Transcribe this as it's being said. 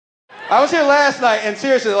I was here last night, and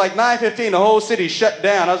seriously, like 9:15, the whole city shut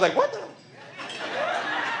down. I was like, what the?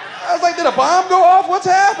 I was like, did a bomb go off? What's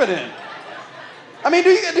happening? I mean, do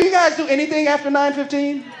you guys do anything after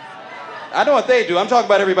 9:15? I know what they do. I'm talking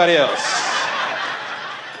about everybody else.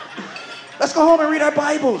 Let's go home and read our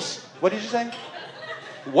Bibles. What did you say?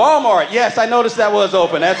 Walmart. Yes, I noticed that was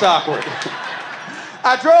open. That's awkward.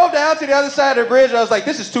 I drove down to the other side of the bridge, and I was like,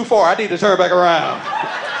 this is too far. I need to turn back around.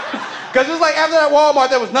 Because it was like after that Walmart,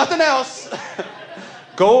 there was nothing else.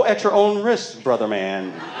 Go at your own risk, brother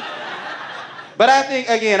man. But I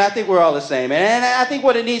think we're all the same. And I think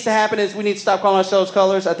what it needs to happen is we need to stop calling ourselves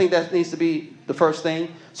colors. I think that needs to be the first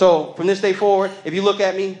thing. So from this day forward, if you look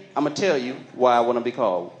at me, I'm going to tell you why I want to be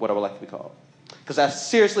called, what I would like to be called. Because I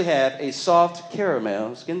seriously have a soft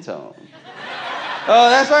caramel skin tone. Oh,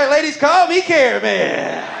 that's right, ladies, call me caramel.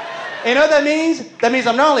 And you know what that means? That means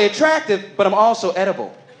I'm not only attractive, but I'm also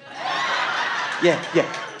edible. Yeah.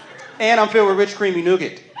 And I'm filled with rich, creamy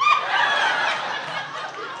nougat.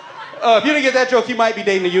 If you didn't get that joke, you might be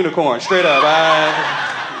dating a unicorn, straight up.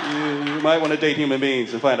 You might want to date human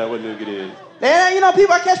beings and find out what nougat is. And,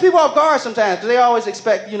 I catch people off guard sometimes, because they always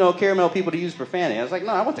expect, caramel people to use profanity. I was like,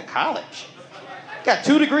 no, I went to college. Got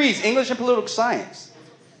 2 degrees, English and political science.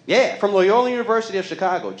 Yeah, from Loyola University of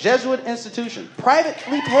Chicago. Jesuit institution.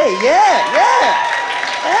 Privately paid. Yeah.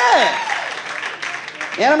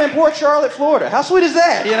 And I'm in Port Charlotte, Florida. How sweet is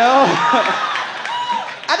that,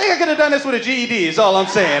 I think I could have done this with a GED, is all I'm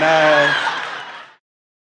saying.